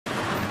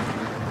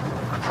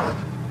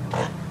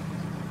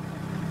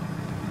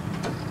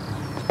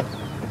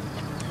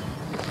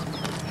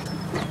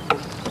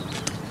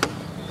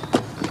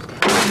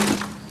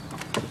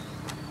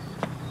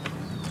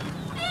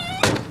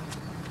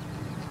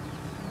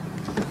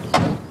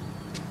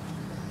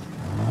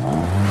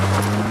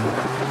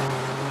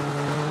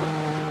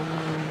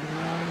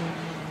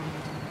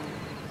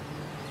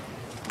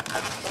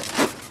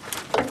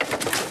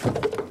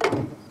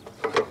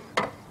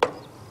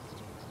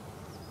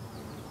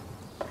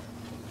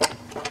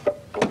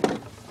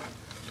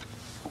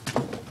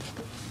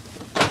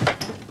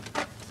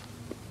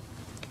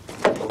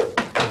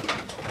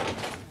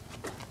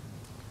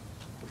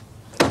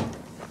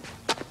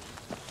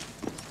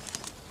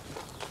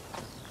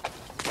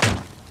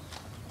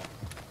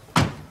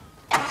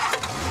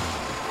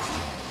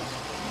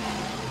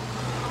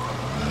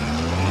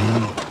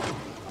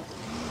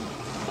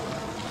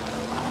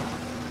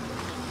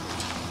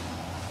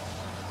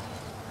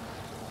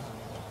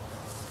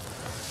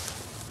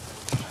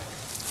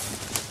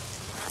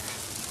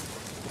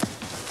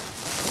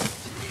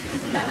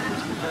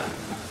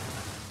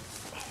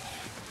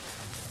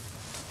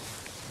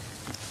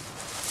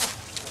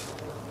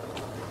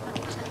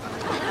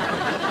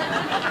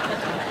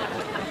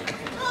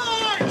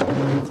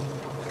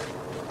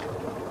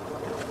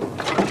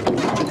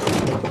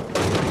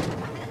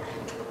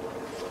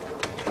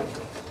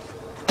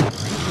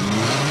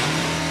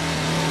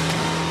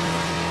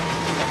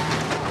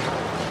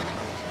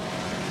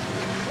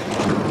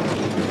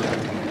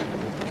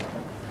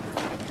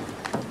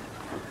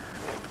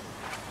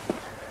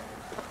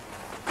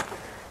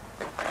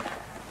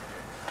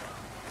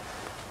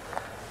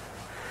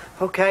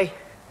Okay,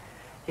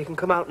 you can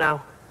come out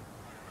now.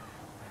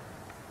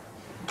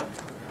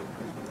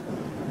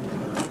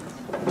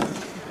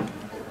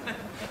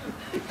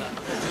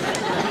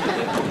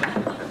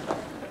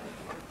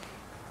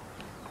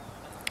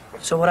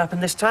 So what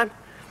happened this time?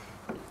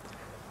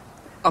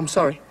 I'm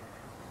sorry.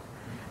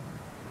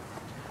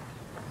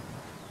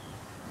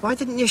 Why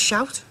didn't you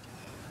shout?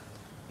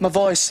 My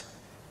voice,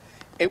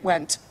 it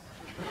went.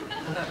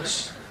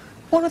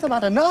 One of them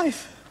had a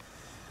knife.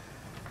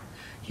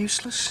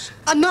 Useless.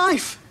 A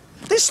knife!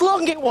 This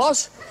long it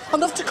was.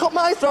 Enough to cut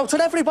my throat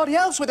and everybody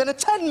else within a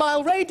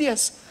 10-mile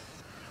radius.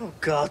 Oh,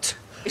 God.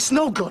 It's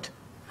no good.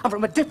 I'm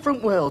from a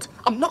different world.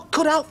 I'm not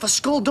cut out for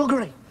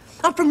skullduggery.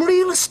 I'm from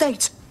real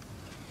estate.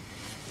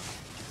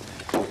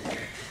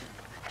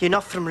 You're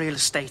not from real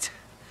estate.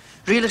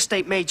 Real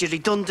estate made you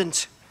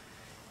redundant.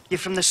 You're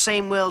from the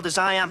same world as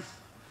I am.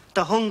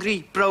 The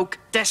hungry, broke,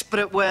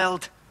 desperate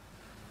world.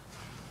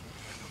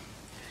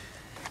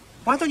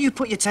 Why don't you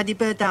put your teddy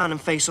bear down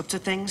and face up to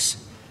things?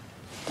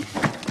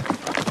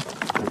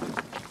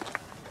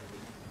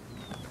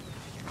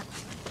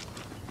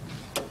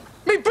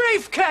 Me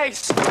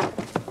briefcase!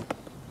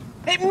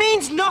 It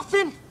means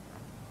nothing.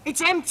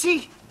 It's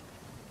empty.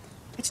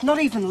 It's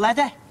not even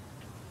leather.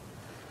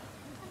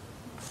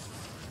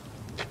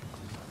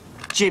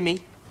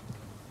 Jimmy.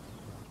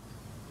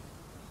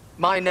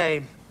 My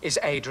name is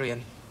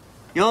Adrian.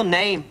 Your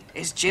name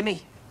is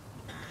Jimmy.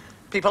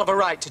 People have a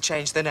right to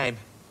change their name.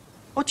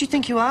 What do you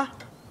think you are?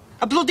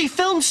 A bloody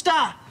film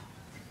star?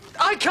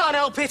 I can't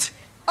help it.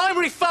 I'm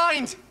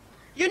refined.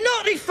 You're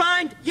not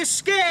refined. You're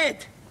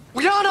scared.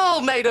 We aren't all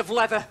made of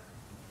leather.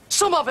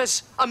 Some of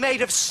us are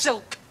made of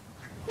silk.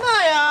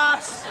 My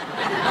ass.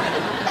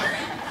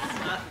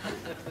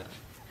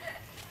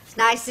 It's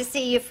nice to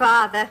see you,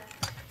 Father.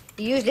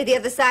 You're usually the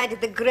other side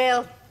of the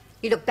grill.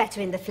 You look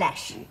better in the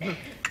flesh.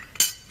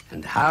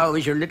 And how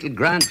is your little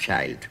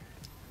grandchild?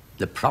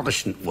 The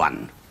Protestant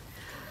one?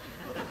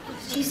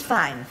 She's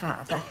fine,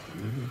 Father.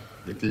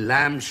 Little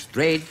lamb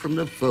strayed from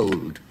the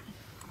fold.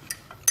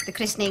 The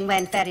christening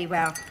went very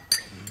well.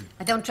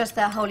 I don't trust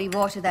their holy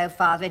water, though,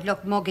 Father. It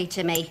looked muggy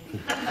to me.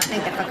 I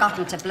think they've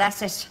forgotten to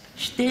bless it.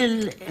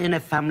 Still in a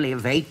family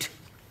of 8.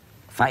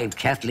 5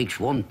 Catholics,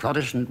 1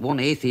 Protestant, 1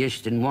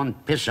 atheist, and 1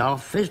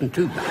 piss-off isn't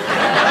too bad.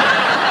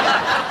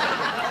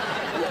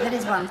 There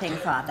is one thing,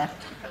 Father.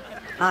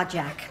 Our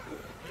Jack.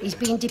 He's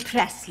been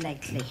depressed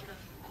lately.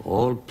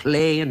 All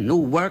play and no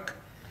work.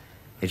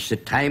 It's the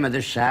time of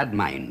the sad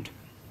mind.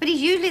 But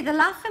he's usually the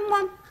laughing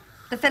one,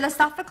 the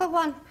philosophical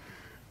one.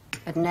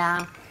 But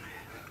now,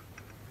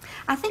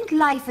 I think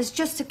life has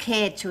just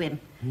occurred to him,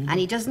 and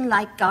he doesn't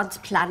like God's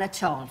plan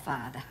at all,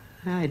 Father.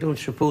 I don't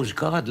suppose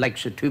God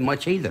likes it too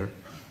much either.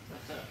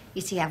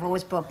 You see, I've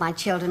always brought my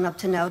children up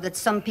to know that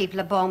some people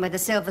are born with a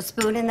silver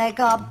spoon in their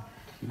gob,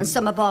 and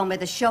some are born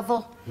with a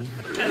shovel.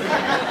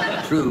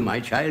 True,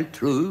 my child,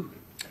 true.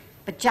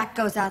 But Jack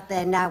goes out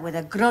there now with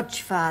a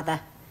grudge,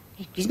 Father.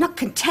 He's not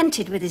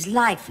contented with his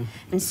life,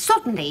 and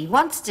suddenly he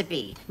wants to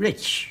be.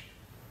 Rich.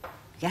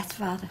 Yes,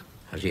 Father.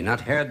 Has he not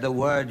heard the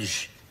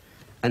words,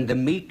 and the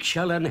meek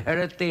shall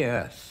inherit the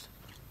earth?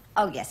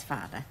 Oh, yes,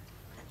 Father.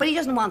 But he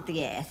doesn't want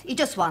the earth. He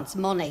just wants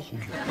money.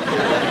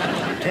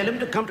 Tell him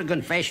to come to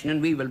confession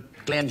and we will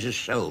cleanse his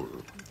soul.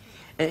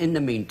 In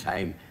the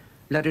meantime,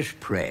 let us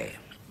pray.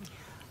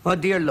 Oh,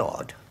 dear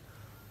Lord,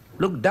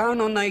 look down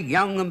on thy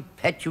young,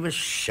 impetuous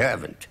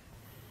servant.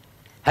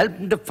 Help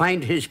him to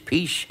find his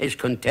peace, his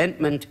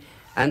contentment,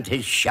 and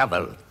his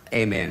shovel.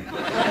 Amen.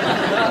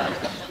 I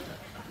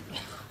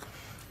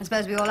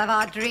suppose we all have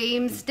our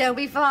dreams, don't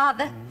we,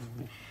 Father?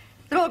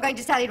 They're all going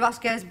to Sally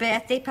Roscoe's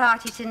birthday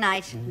party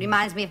tonight.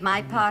 Reminds me of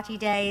my party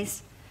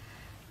days.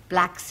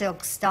 Black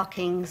silk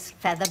stockings,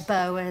 feather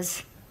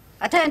boas.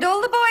 I turned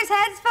all the boys'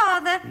 heads,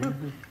 Father.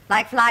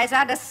 Like flies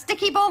round a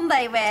sticky bum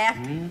they wear.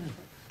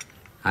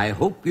 I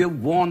hope you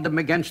warned them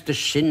against the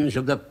sins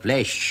of the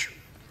flesh.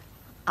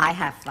 I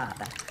have,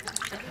 Father.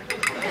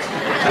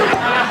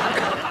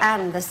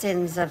 And the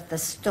sins of the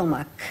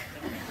stomach.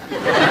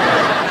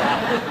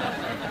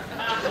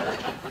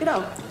 You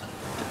know,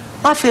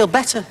 I feel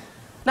better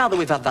now that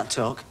we've had that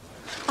talk.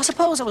 I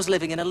suppose I was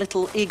living in a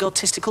little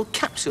egotistical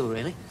capsule,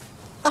 really.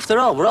 After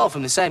all, we're all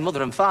from the same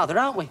mother and father,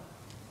 aren't we?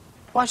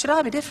 Why should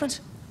I be different?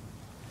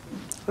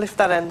 Lift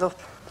that end up.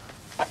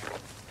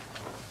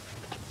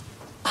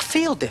 I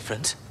feel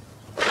different.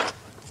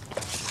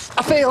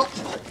 I feel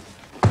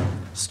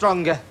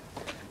stronger.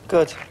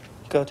 Good,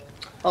 good.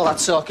 All that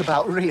talk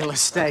about real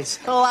estate.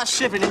 All that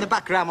shivering in the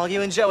background while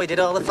you and Joey did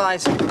all the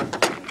fighting.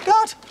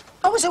 God,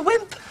 I was a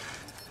wimp.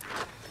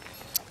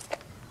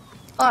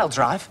 I'll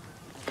drive.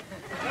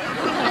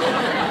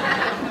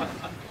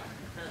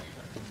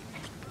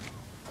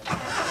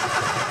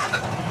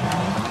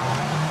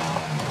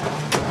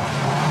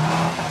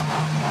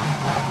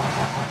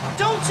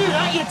 Don't do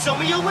that, you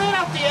dummy. You'll wear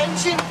out the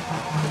engine.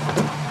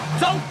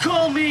 Don't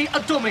call me a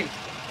dummy,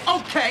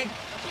 okay?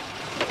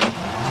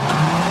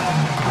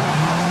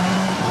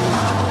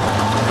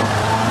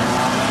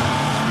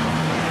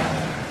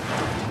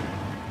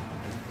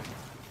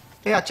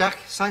 Yeah, Jack,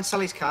 sign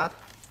Sally's card.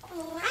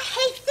 Oh, I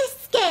hate this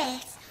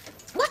skirt.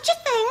 What do you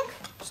think?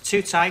 It's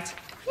too tight.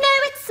 No,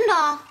 it's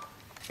not.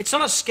 It's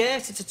not a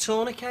skirt, it's a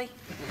tourniquet.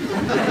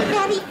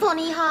 Very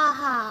funny,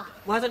 ha-ha.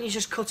 Why don't you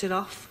just cut it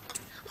off?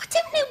 I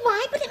don't know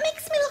why, but it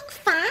makes me look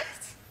fat.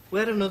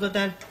 Wear another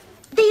then.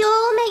 They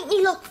all make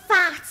me look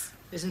fat.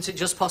 Isn't it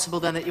just possible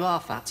then that you are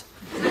fat?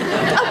 Oh,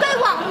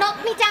 go on,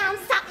 knock me down,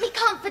 sap me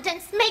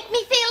confidence, make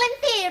me feel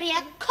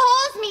inferior,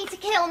 cause me to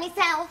kill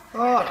myself.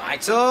 All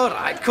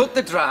right, cut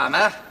the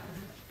drama.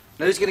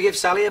 Now who's going to give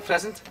Sally a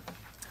present?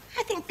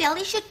 I think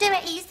Billy should do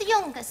it, he's the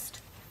youngest.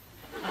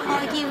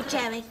 Or you,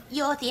 Joey,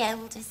 you're the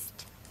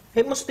eldest.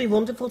 It must be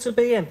wonderful to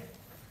be him.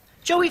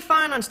 Joey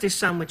financed his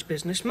sandwich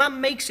business. Man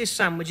makes his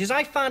sandwiches.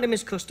 I find him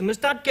his customers.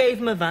 Dad gave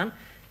him a van.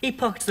 He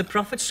pockets the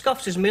profit,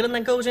 scoffs his meal, and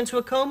then goes into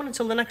a coma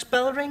until the next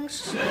bell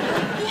rings. He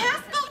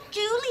has got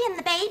Julie and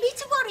the baby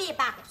to worry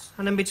about.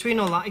 And in between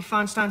all that, he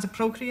finds time to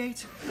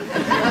procreate.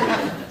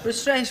 We're a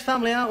strange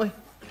family, aren't we?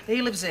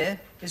 He lives here,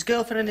 his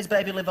girlfriend and his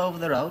baby live over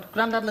the road,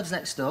 Grandad lives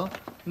next door,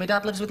 my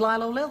dad lives with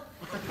Lilo Lil.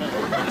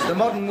 It's the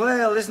modern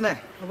world, isn't it?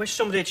 I wish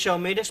somebody had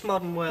shown me this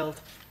modern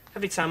world.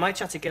 Every time I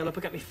chat a girl up,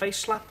 I get my face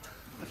slapped.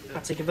 I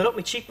had to give it up,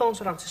 my cheekbones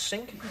were out to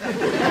sink.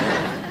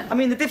 I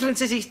mean, the difference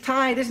is he's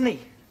tied, isn't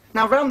he?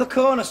 Now, round the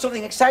corner,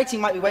 something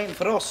exciting might be waiting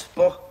for us,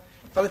 but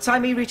by the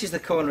time he reaches the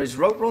corner, his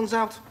rope runs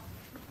out.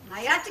 Now,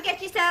 you have to get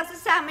yourselves a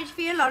sandwich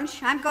for your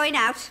lunch. I'm going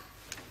out.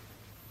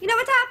 You know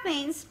what that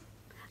means?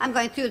 I'm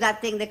going through that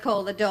thing they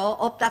call the door,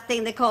 up that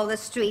thing they call the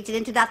street, and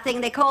into that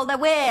thing they call the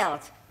world.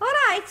 All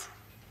right?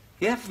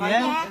 Yeah, fine.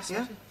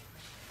 Yeah.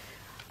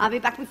 I'll be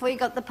back before you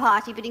got the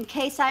party, but in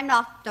case I'm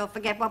not, don't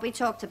forget what we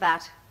talked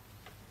about.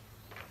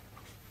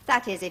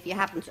 That is, if you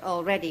haven't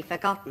already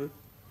forgotten.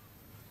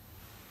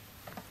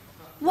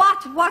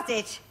 What was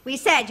it we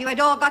said you had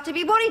all got to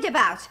be worried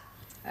about?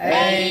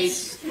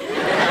 8.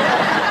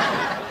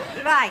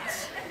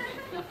 Right.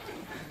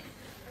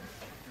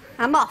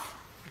 I'm off.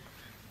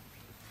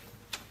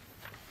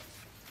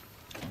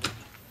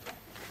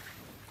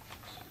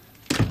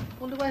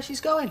 Wonder where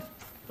she's going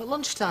at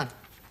lunchtime.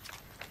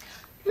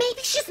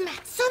 Maybe she's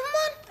met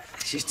someone.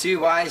 She's too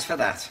wise for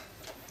that.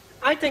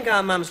 I think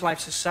our mum's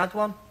life's a sad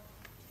one.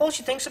 All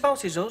she thinks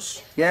about is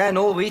us. Yeah, and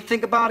all we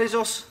think about is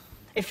us.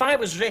 If I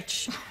was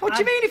rich... What do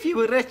you mean if you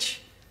were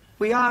rich?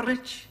 We are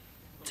rich.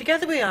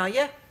 Together we are,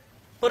 yeah.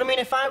 But I mean,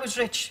 if I was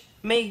rich,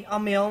 me,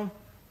 on my own,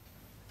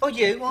 or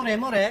you, or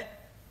him, or her,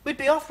 we'd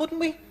be off, wouldn't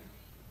we?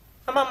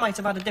 A man might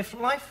have had a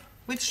different life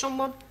with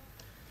someone.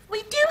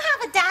 We do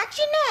have a dad,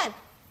 you know.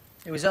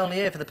 He was only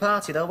here for the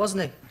party, though,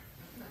 wasn't he?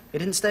 He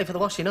didn't stay for the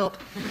washing up.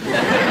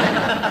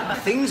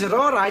 Things are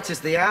all right as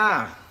they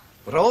are.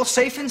 We're all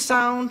safe and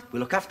sound. We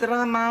look after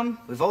our man.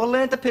 We've all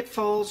learned the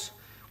pitfalls.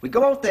 We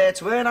go out there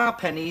to earn our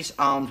pennies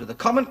armed with a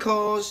common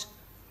cause,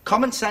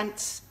 common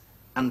sense,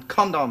 and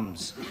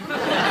condoms.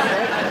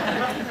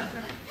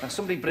 Now,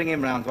 somebody bring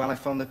him round while I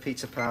phone the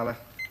pizza parlour.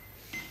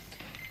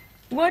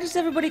 Why does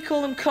everybody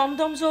call them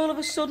condoms all of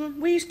a sudden?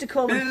 We used to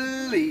call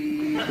them...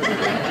 Billy!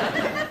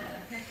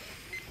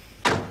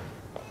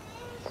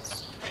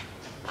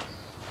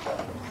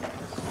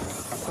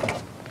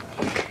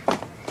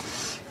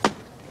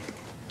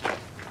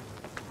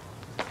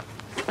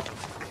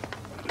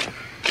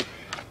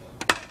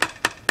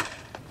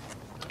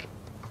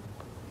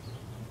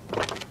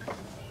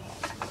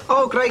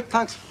 Oh, great,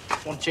 thanks.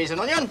 1 cheese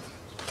and onion,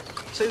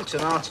 2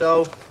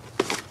 tomato,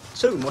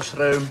 2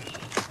 mushroom,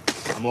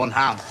 and 1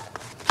 ham.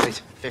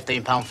 Right.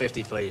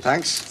 £15.50, please.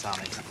 Thanks.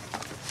 Sammy.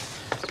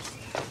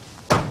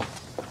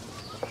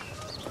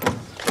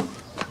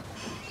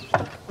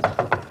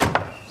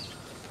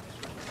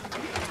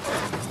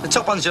 The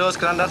top one's yours,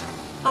 Grandad.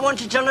 I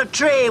want it on a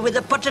tray with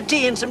a pot of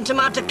tea and some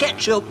tomato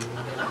ketchup.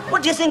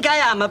 What do you think I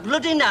am, a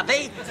bloody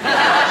navvy?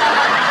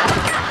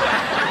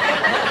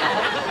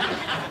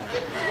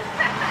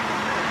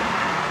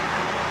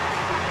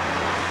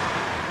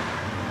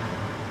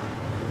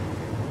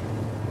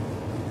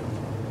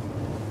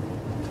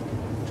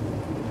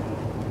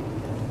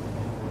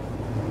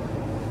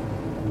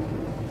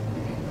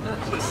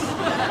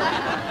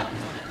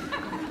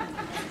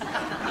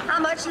 How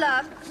much,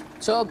 love?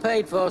 It's all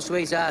paid for,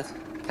 sweetheart.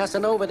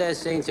 Casanova there's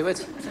seen to it.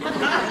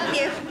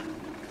 Thank you.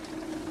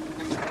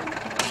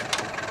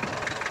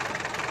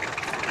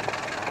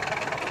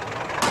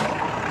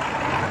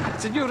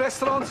 It's a new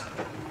restaurant.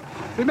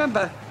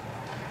 Remember,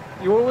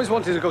 you always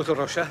wanted to go to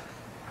Russia.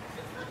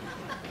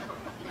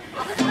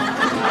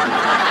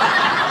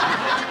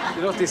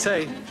 You know what they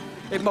say?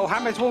 If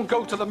Mohammed won't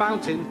go to the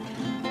mountain...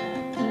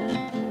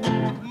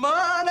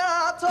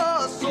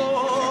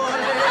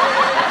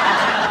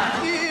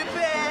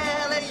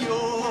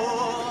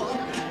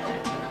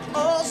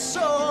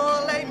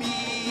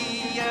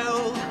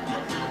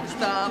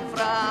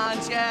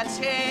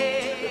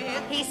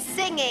 He's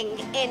singing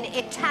in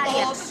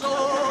Italian.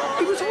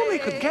 It was all he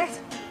could get.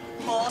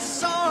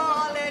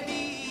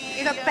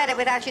 You look better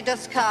without your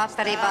dust scarf,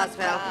 Ferry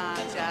Boswell.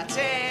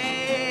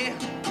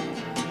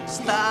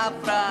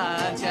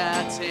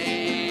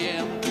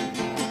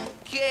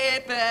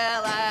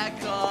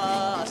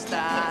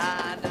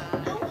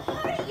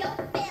 Hurry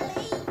up,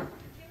 Billy.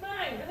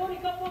 Mind, I've only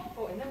got one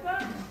foot in the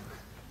back.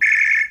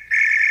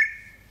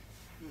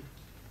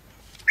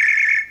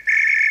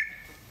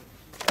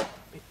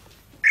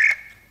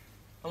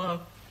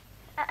 Hello?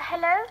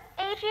 Hello,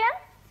 Adrian?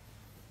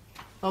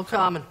 Oh,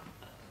 Carmen.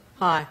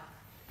 Hi.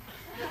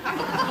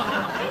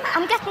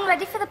 I'm getting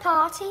ready for the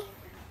party.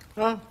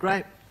 Oh,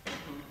 great.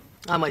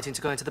 I'm waiting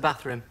to go into the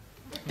bathroom.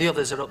 The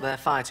others are up there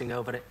fighting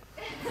over it.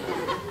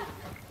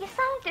 You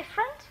sound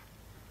different.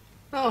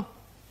 Oh,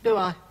 do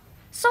I?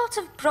 Sort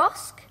of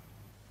brusque.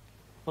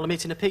 Well, I'm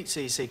eating a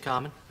pizza, you see,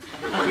 Carmen.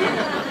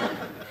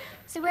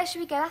 So where should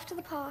we go after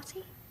the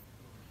party?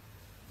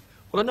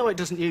 Well, I know it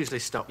doesn't usually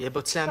stop you,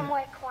 but,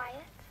 Somewhere quiet,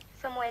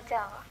 somewhere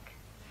dark.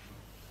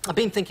 I've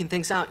been thinking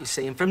things out, you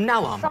see, and from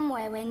now on...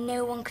 Somewhere where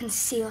no one can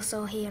see us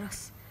or hear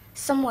us.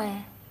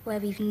 Somewhere where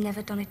we've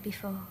never done it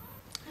before.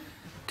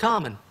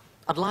 Carmen,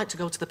 I'd like to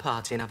go to the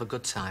party and have a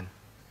good time.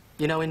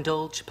 You know,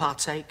 indulge,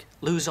 partake,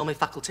 lose all my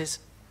faculties,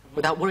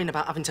 without worrying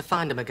about having to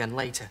find them again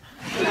later.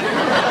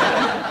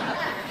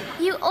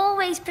 You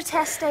always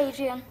protest,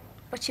 Adrian,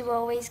 but you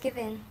always give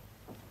in.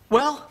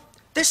 Well,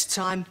 this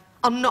time,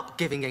 I'm not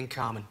giving in,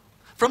 Carmen.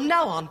 From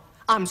now on,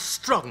 I'm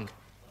strong,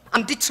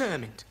 and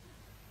determined,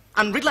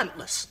 and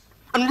relentless,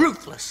 and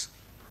ruthless,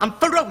 and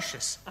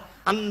ferocious,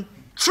 and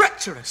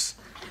treacherous,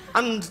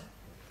 and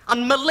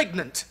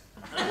malignant.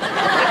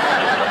 Malignant?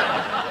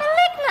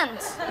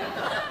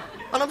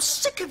 And I'm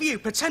sick of you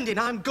pretending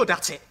I'm good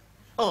at it.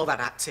 All that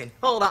acting,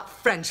 all that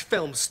French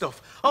film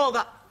stuff, all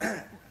that...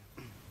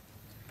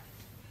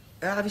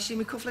 Have you seen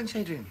my cufflinks,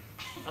 Adrian?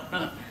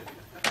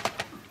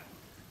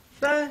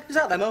 Is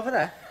that them over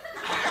there?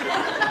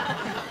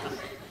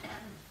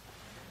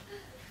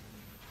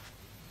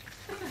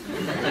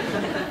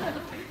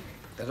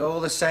 They're all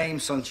the same,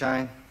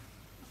 sunshine.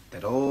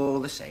 They're all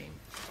the same.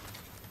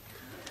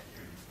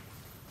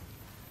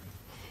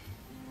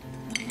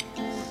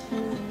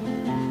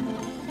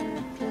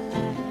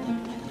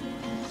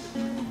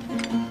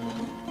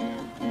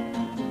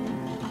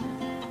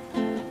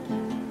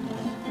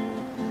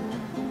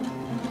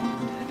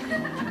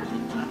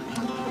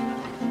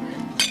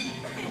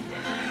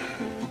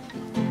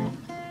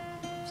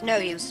 It's no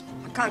use.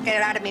 I can't get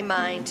it out of my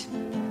mind.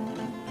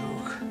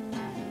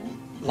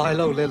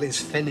 Lilo Lily's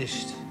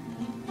finished.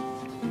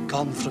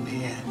 Gone from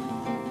here.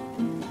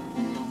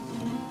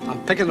 I'm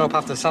picking her up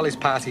after Sally's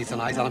party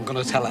tonight, and I'm going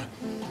to tell her.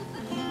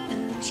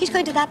 She's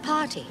going to that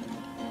party.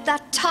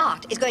 That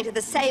tart is going to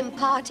the same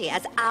party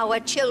as our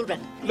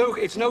children. Look,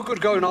 it's no good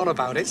going on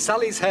about it.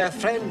 Sally's her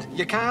friend.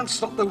 You can't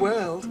stop the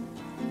world.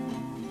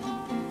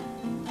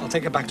 I'll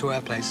take her back to her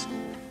place,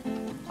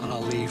 and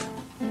I'll leave.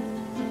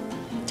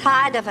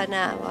 Tired of her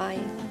now, are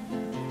you?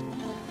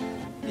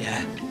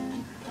 Yeah.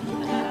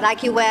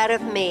 Like you were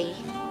of me.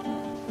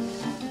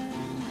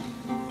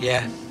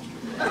 Yeah.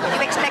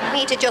 You expect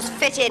me to just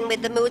fit in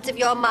with the moods of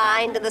your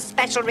mind and the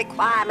special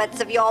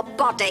requirements of your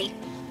body?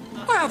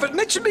 I haven't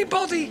mentioned me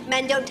body.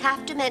 Men don't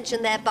have to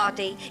mention their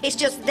body. It's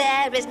just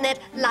there, isn't it?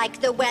 Like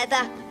the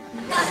weather.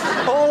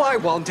 All I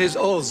want is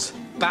us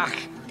back.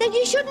 Then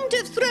you shouldn't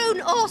have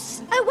thrown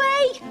us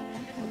away.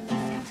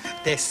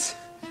 This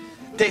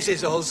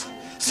is us,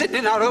 sitting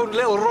in our own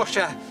little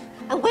Russia.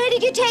 And where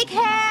did you take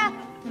her?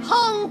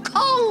 Hong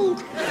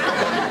Kong.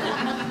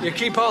 You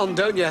keep on,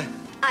 don't you?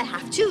 I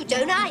have to,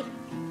 don't I?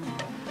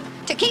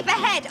 To keep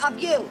ahead of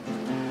you.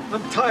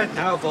 I'm tired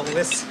now of all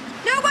this.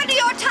 No wonder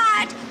you're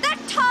tired. That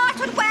tart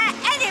would wear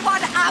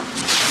anyone out.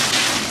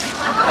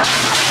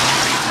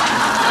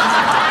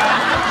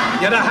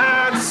 You're a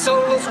hard,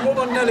 soulless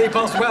woman, Nellie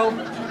Boswell.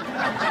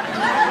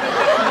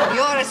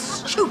 You're a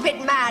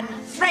stupid man,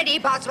 Freddie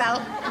Boswell.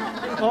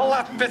 All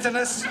that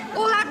bitterness.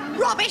 All that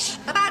rubbish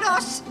about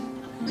us.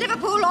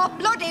 Liverpool or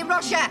bloody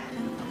Russia.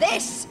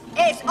 This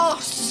is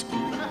us.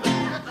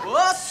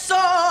 Oh,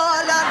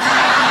 sola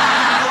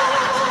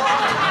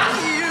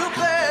mio,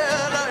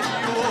 bella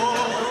io.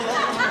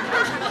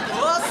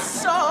 Oh,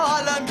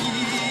 sola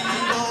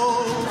mio.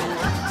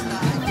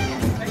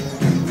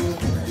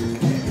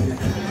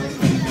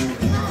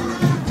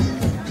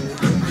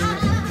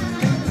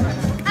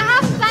 I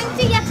haven't thanked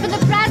you yet for the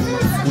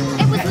presents.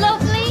 It was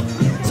lovely.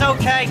 It's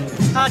okay.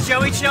 Our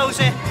Joey chose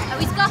it. Oh,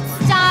 he's got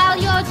style,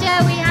 your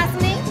Joey,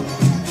 hasn't he?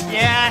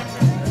 Yeah,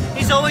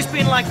 he's always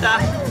been like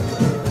that.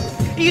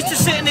 He used to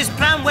sit in his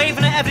pram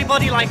waving at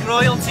everybody like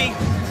royalty.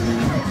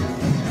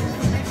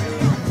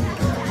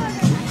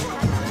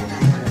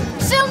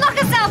 She'll knock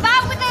herself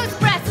out with those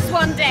breasts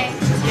one day.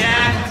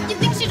 Yeah. You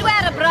think she'd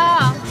wear a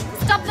bra?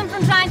 Stop them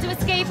from trying to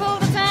escape all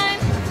the time?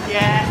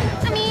 Yeah.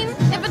 I mean,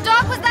 if a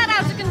dog was that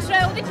out of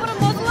control, they'd put a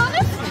muzzle on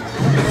it.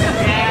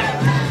 Yeah.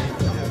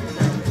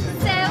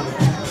 So,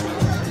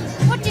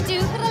 what do you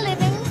do for a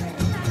living?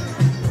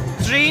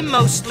 Dream,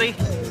 mostly.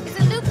 Is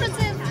it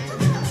lucrative?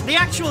 The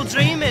actual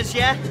dream is,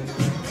 yeah.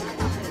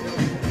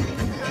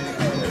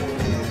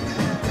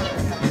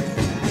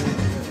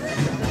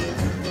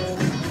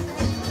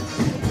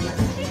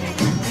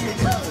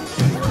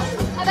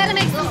 I better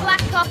make some black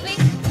coffee.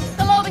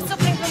 They'll all be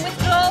suffering from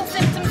withdrawal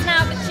symptoms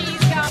now that she's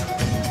gone.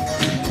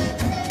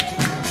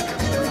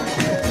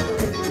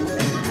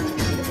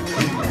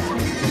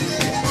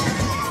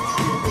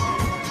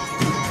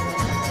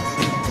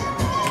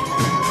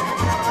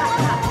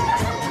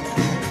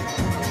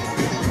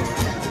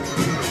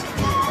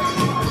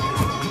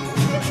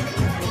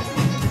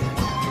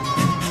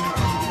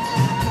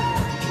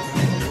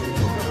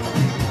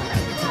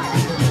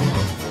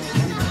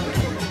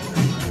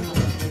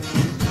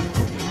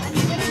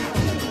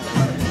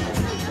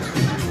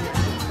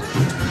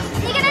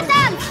 You gonna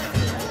dance?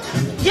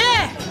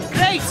 Yeah!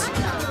 Great!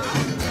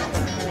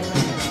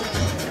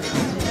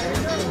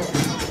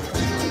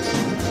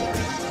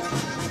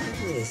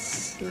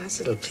 Yes, nice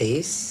little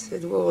piece.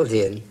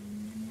 Edwardian.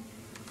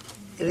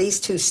 These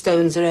 2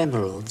 stones are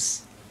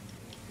emeralds.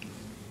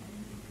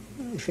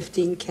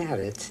 15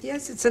 carat.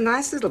 Yes, it's a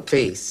nice little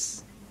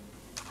piece.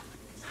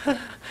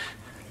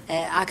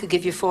 I could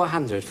give you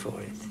 400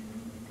 for it.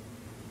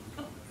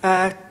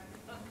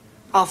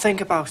 I'll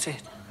think about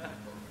it.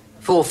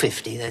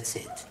 450, that's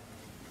it.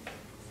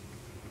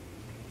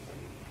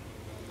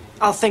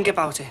 I'll think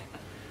about it.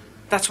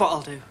 That's what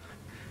I'll do.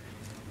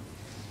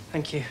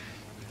 Thank you.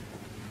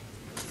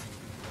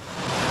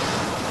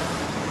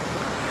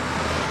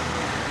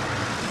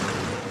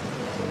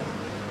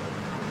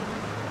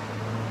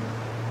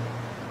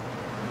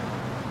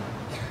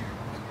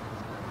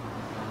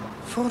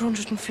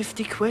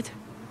 £450.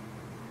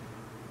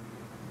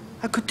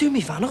 I could do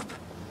me van up.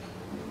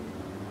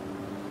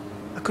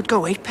 I could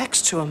go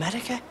Apex to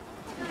America.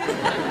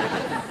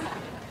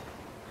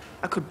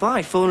 I could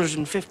buy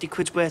 450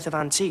 quid's worth of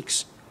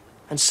antiques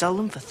and sell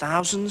them for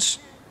thousands.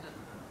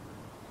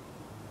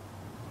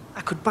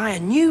 I could buy a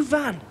new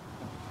van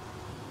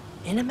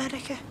in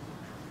America.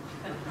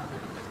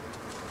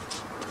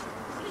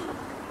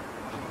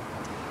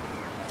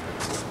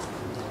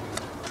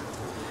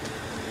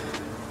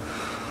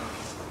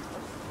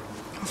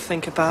 I'll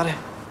think about it.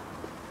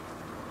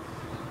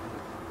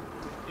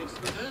 It's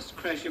the first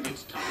crash of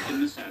its type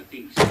in the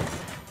southeast.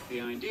 The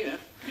idea,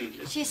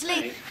 needless to She's say,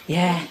 asleep.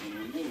 Yeah.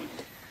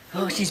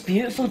 Oh, she's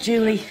beautiful,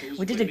 Julie.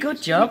 We did a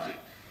good job.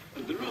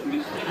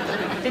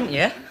 Didn't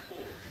you?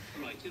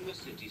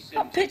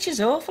 That picture's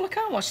awful. I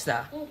can't watch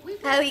that.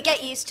 Oh, you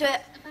get used to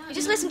it. You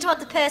just listen to what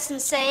the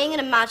person's saying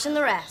and imagine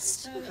the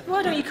rest.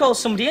 Why don't you call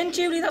somebody in,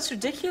 Julie? That's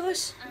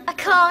ridiculous. I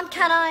can't,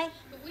 can I?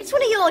 It's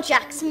one of your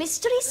Jack's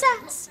mystery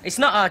sets. It's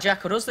not our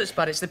Jack or us that's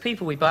bad. It's the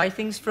people we buy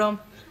things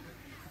from.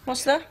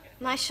 What's that?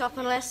 My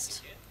shopping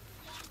list.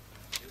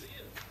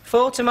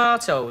 4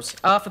 tomatoes,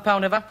 half a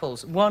pound of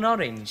apples, 1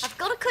 orange. I've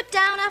got to cut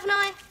down, haven't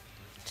I?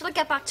 Till I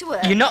get back to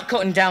work. You're not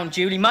cutting down,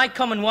 Julie. My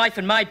common wife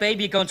and my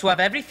baby are going to have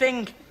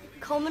everything.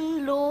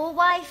 Common law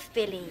wife,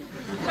 Billy.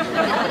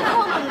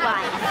 Common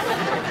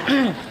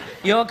wife.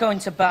 You're going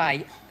to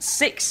buy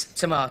 6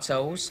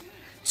 tomatoes,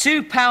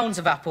 2 pounds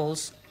of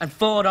apples, and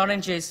 4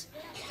 oranges.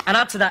 And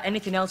add to that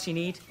anything else you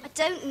need. I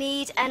don't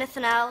need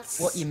anything else.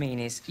 What you mean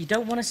is, you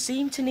don't want to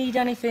seem to need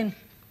anything.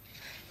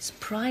 It's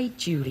pride,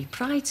 Julie.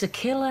 Pride's a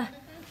killer.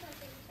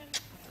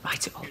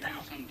 Write it all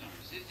down.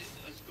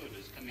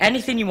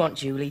 Anything you want,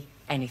 Julie.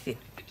 Anything.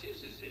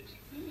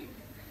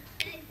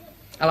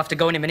 I'll have to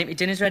go in a minute. My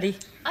dinner's ready.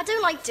 I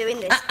don't like doing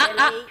this,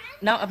 Billy.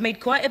 Now, I've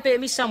made quite a bit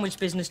of my sandwich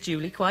business,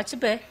 Julie. Quite a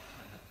bit.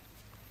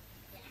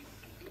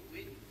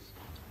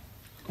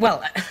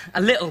 Well,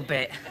 a little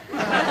bit.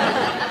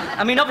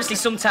 I mean, obviously,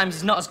 sometimes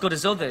it's not as good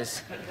as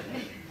others.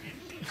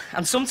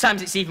 And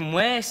sometimes it's even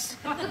worse.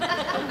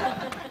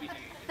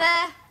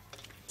 There.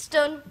 It's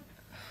done.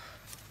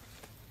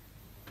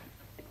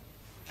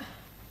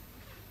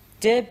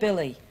 Dear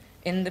Billy,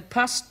 In the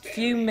past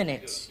few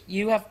minutes,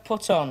 you have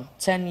put on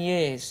 10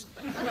 years.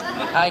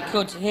 I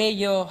could hear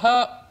your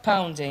heart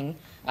pounding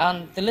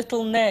and the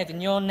little nerve in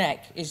your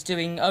neck is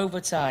doing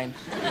overtime.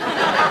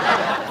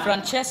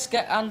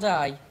 Francesca and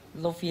I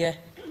love you.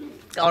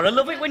 Oh, I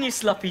love it when you're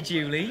sloppy,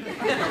 Julie.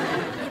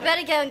 You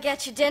better go and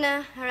get your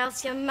dinner, or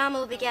else your mum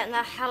will be getting the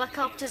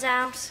helicopters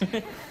out.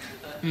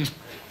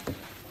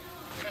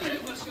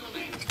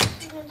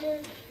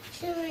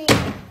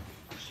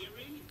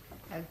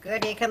 Oh,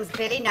 good, here comes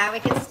Billy. Now we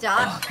can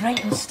start. Oh,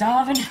 great, I'm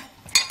starving.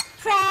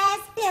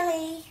 Prayers,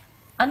 Billy.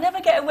 I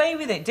never get away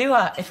with it, do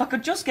I? If I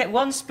could just get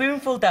one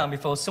spoonful down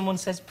before someone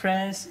says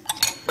prayers.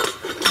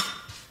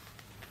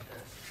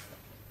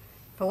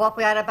 For what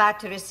we are about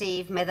to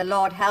receive, may the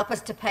Lord help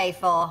us to pay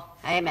for.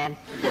 Amen.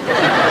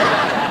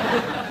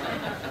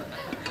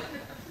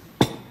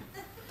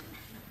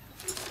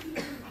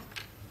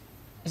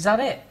 Is that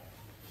it?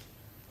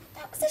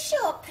 That was a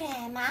short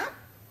prayer, Mum.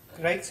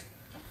 Great.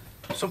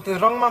 Something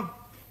wrong, Mum?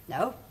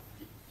 No.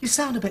 You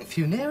sound a bit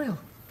funereal.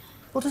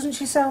 Well, doesn't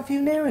she sound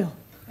funereal?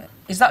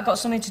 Has that got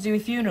something to do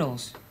with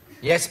funerals?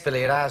 Yes,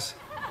 Billy, it has.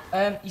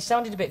 You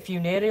sounded a bit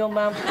funereal,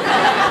 ma'am.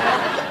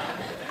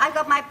 I've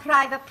got my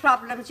private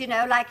problems, you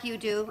know, like you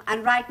do.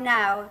 And right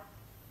now,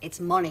 it's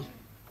money.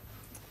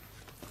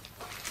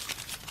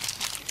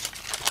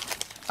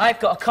 I've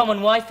got a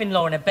common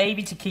wife-in-law and a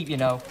baby to keep, you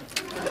know.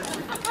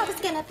 I was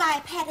going to buy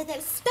a pair of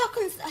those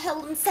stockings that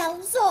hold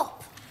themselves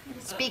up.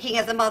 Speaking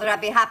as a mother,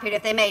 I'd be happier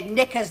if they made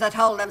knickers that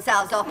hold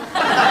themselves up.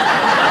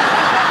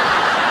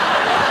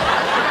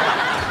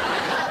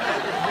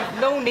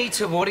 No need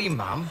to worry,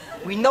 Mum.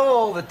 We know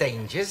all the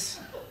dangers.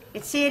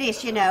 It's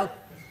serious, you know.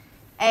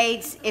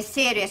 AIDS is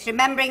serious.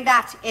 Remembering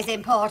that is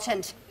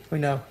important. We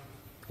know.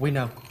 We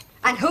know.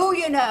 And who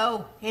you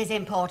know is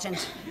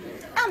important.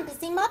 I'm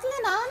busy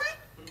modelling, aren't I?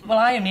 Well,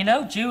 I only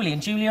know Julie,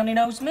 and Julie only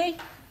knows me.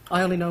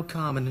 I only know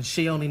Carmen, and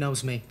she only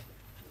knows me.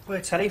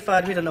 We're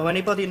terrified. We don't know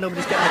anybody and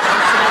nobody's getting a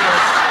chance to know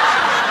us.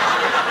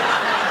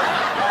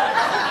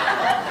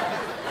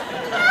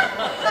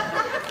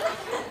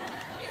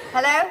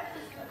 Hello?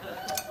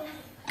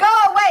 Go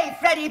away,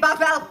 Freddie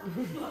Boswell.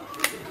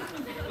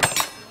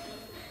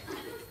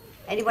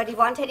 Anybody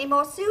want any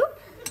more soup?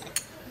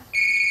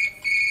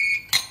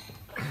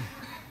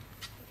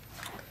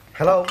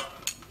 Hello?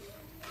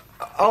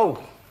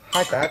 Oh,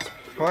 hi, Dad.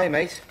 How are you,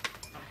 mate?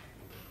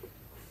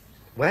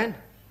 When?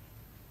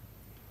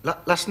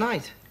 Last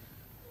night?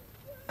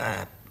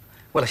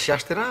 Well, I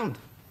shashed around.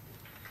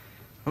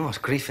 Oh, it's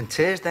grief and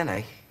tears then,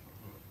 eh?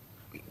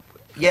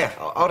 Yeah,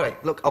 all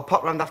right. Look, I'll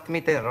pop round after me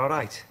dinner, all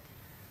right?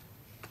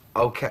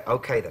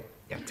 Okay then.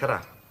 Yeah,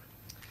 ta-ra.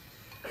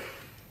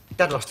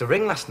 Dad lost a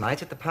ring last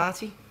night at the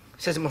party.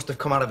 Says it must have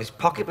come out of his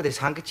pocket with his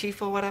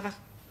handkerchief or whatever.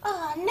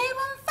 Oh, no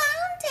one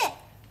found it.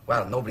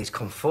 Well, nobody's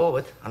come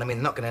forward, and I mean,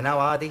 they're not going to know,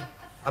 are they?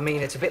 I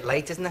mean, it's a bit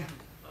late, isn't it?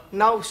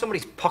 No,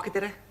 somebody's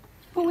pocketed it.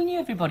 But we knew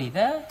everybody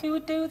there. Who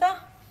would do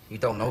that? You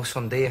don't know,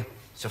 son, do you?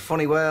 It's a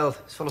funny world.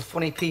 It's full of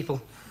funny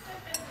people.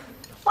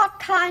 What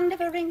kind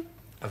of a ring?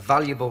 A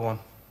valuable one.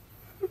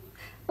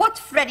 What's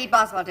Freddie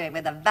Boswell doing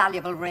with a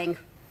valuable ring?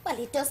 Well,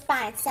 he does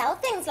buy and sell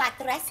things like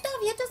the rest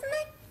of you, doesn't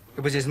he?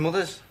 It was his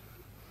mother's.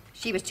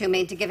 She was too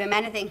mean to give him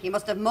anything. He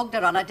must have mugged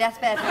her on her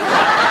deathbed. Mum,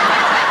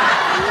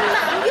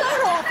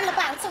 you're awful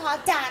about our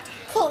dad,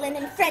 calling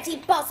him Freddie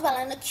Boswell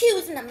and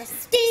accusing him of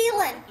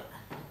stealing.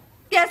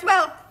 Yes,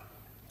 well,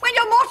 when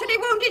you're mortally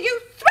wounded, you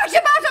thrash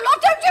about a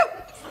lot, don't you?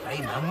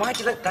 Hey, Mum, why'd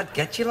you let Dad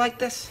get you like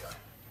this?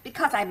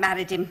 Because I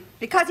married him.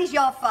 Because he's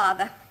your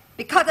father.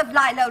 Because of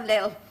Lilo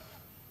Lil.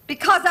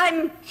 Because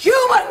I'm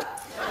human!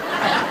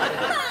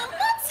 Mum,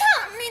 what's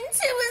happening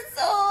to us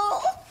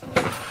all?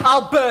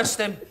 I'll burst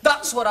him.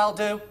 That's what I'll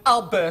do.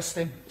 I'll burst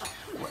him.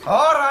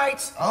 All right.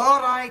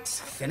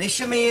 Finish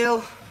your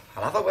meal.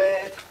 I'll have a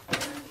word.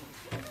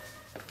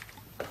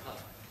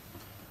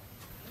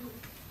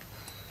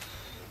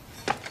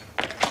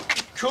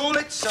 Cool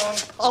it, son.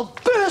 I'll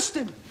burst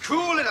him.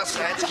 Cool it, I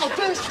said. I'll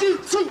burst you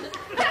too.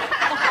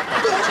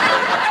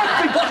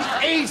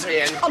 Everybody,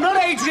 Adrian. I'm not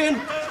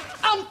Adrian.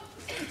 I'm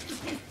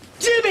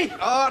Jimmy.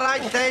 All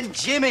right then,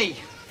 Jimmy.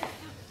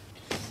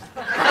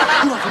 You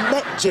haven't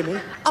met Jimmy,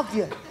 have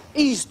you?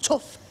 He's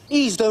tough.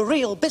 He's the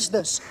real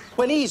business.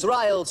 When he's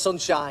riled,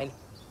 sunshine,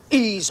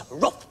 he's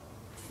rough.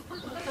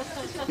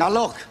 Now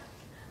look.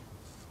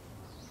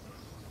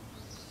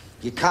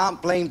 You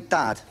can't blame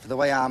Dad for the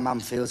way our man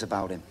feels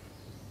about him.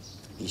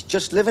 He's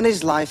just living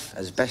his life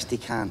as best he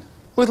can.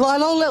 With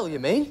Lilo Lil, you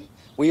mean?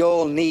 We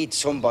all need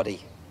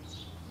somebody.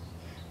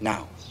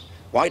 Now,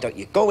 why don't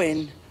you go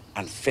in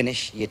and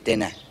finish your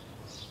dinner?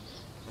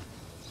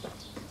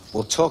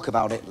 We'll talk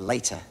about it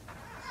later.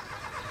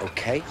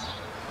 Okay?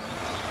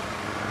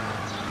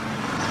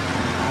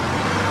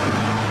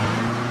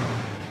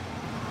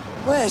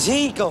 Where's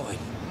he going?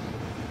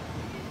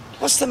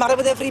 What's the matter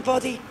with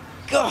everybody?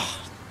 God.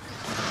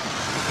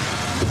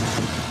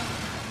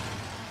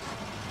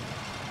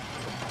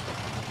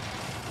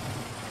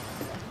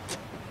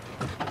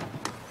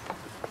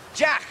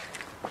 Jack!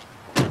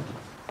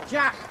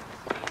 Jack!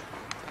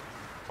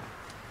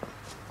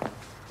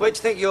 Where do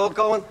you think you're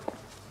going?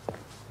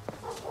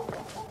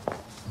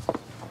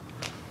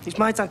 He's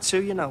my dad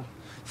too, you know.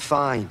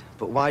 Fine,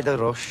 but why the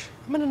rush?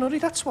 I'm in a hurry,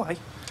 that's why.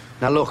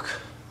 Now look,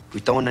 we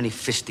don't want any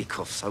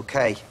fisticuffs,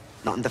 okay?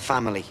 Not in the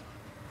family.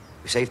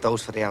 We save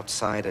those for the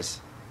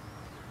outsiders.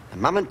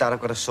 And Mum and Dad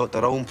have got to sort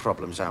their own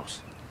problems out.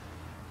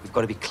 We've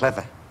got to be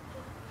clever.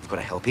 We've got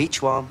to help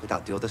each one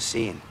without the other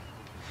seeing.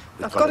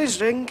 I've got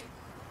his ring.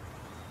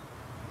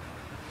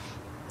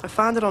 I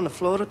found it on the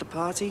floor at the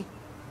party.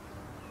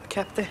 I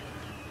kept it.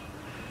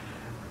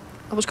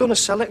 I was going to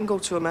sell it and go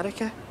to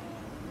America.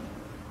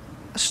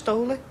 I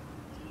stole it.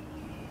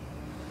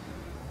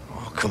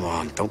 Oh, come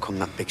on, don't come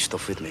that big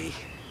stuff with me.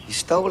 You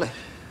stole it.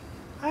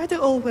 I had it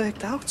all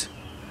worked out.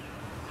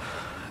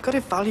 I got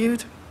it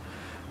valued.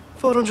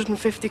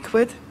 450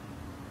 quid.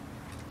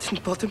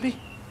 Didn't bother me.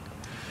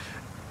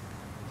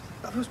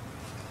 I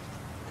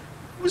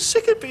was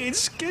sick of being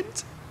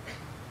skinned.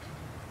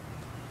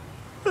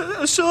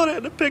 I saw it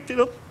and I picked it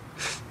up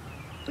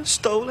and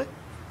stole it.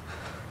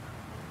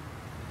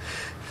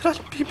 It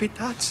hadn't been my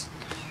dad's.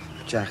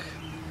 Jack,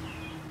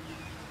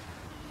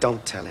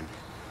 don't tell him.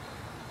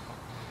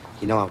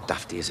 You know how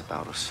daft he is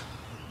about us.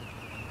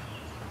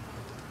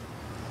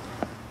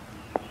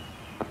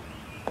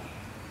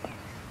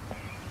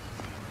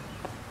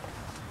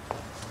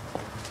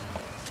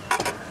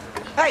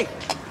 Hey!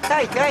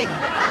 Hey, hey!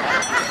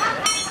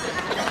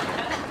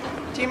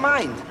 Do you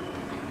mind?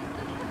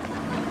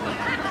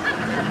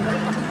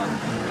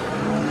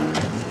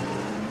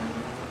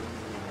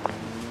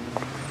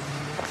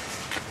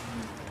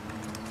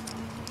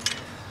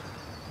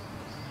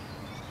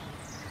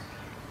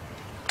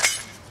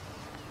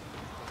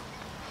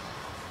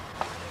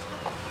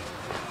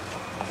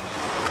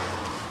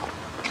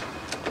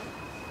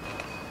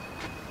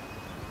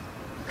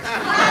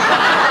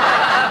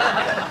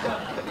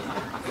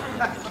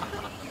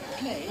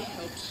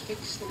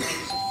 Fix the ways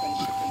of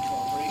friendship and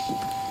cooperation,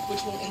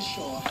 which will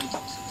ensure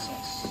hunting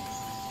success.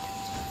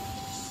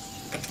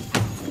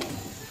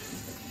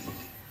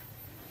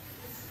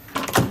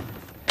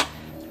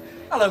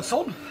 Hello,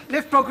 son.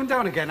 Lift broken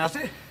down again, has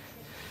it?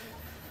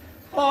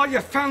 Oh,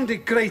 you found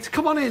it. Great.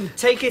 Come on in.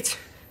 Take it.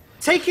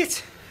 Take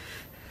it.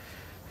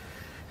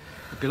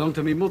 It belonged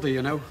to me mother,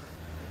 you know.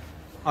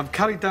 I've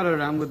carried that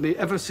around with me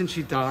ever since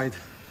she died.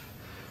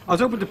 I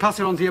was hoping to pass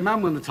it on to your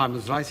man when the time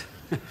was right.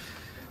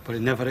 But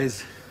it never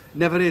is.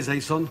 Never is, eh,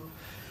 son?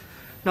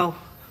 No.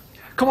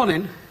 Come on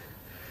in.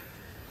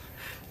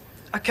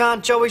 I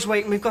can't. Joey's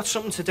waiting. We've got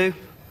something to do.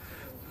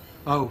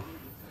 Oh.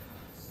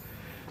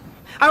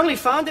 I only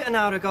found it an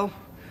hour ago.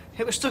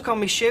 It was stuck on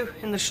my shoe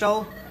in the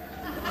sole.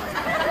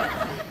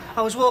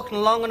 I was walking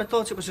along and I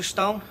thought it was a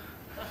stone.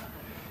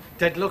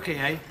 Dead lucky,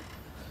 eh?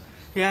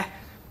 Yeah.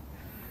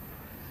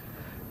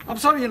 I'm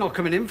sorry you're not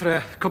coming in for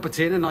a cup of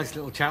tea and a nice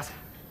little chat.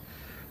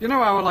 You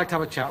know how I like to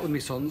have a chat with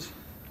me sons.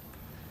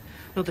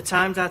 Another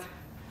time, Dad.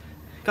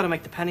 Gotta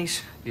make the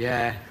pennies.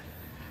 Yeah,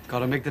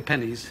 gotta make the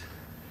pennies.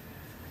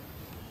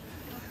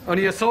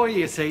 Only I saw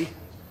you see.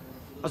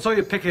 I saw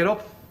you pick it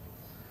up.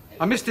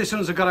 I missed it as soon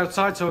as I got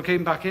outside, so I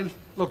came back in,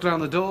 looked around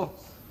the door.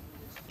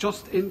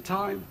 Just in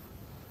time.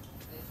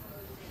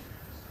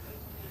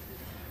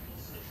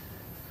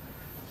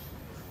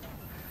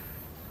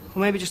 Or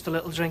maybe just a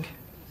little drink.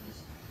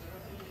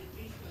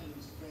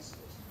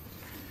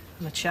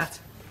 And a chat.